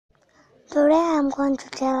Today I am going to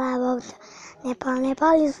tell about Nepal.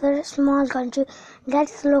 Nepal is a very small country that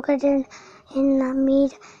is located in the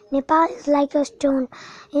mid. Nepal is like a stone.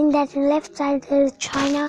 In that left side there is China,